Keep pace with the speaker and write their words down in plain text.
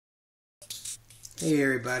Hey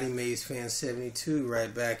everybody, Maze Fan 72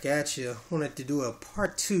 right back at you. Wanted to do a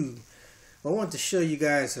part 2. I wanted to show you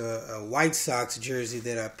guys a White Sox jersey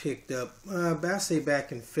that I picked up, I say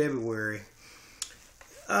back in February.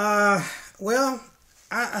 Well,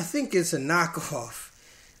 I think it's a knockoff.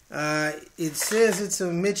 It says it's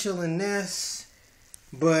a Mitchell and Ness,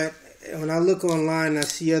 but when I look online, I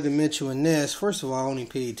see other Mitchell and Ness. First of all, I only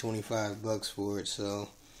paid $25 for it, so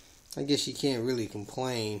I guess you can't really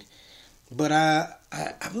complain. But I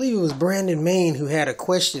believe it was Brandon Main who had a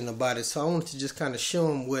question about it, so I wanted to just kind of show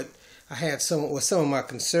him what some of my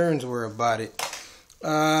concerns were about it.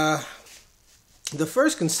 The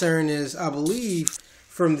first concern is, I believe,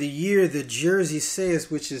 from the year the jersey says,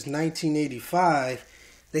 which is 1985,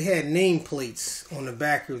 they had nameplates on the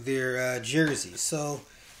back of their jersey. So,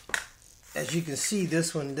 as you can see,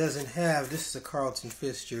 this one doesn't have, this is a Carlton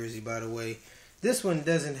Fisk jersey, by the way. This one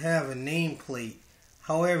doesn't have a nameplate.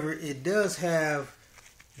 However, it does have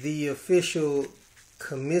the official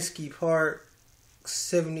Comiskey Park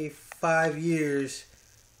 75 years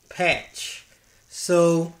patch.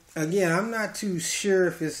 So, again, I'm not too sure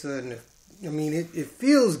if it's it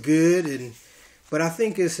feels good, but I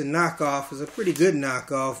think it's a knockoff. It's a pretty good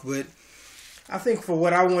knockoff, but I think for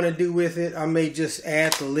what I want to do with it, I may just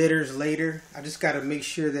add the letters later. I just got to make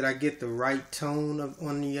sure that I get the right tone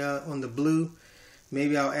on the blue.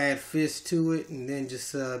 Maybe I'll add Fisk to it and then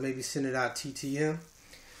just maybe send it out TTM.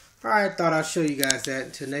 Alright, thought I'd show you guys that.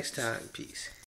 Until next time, peace.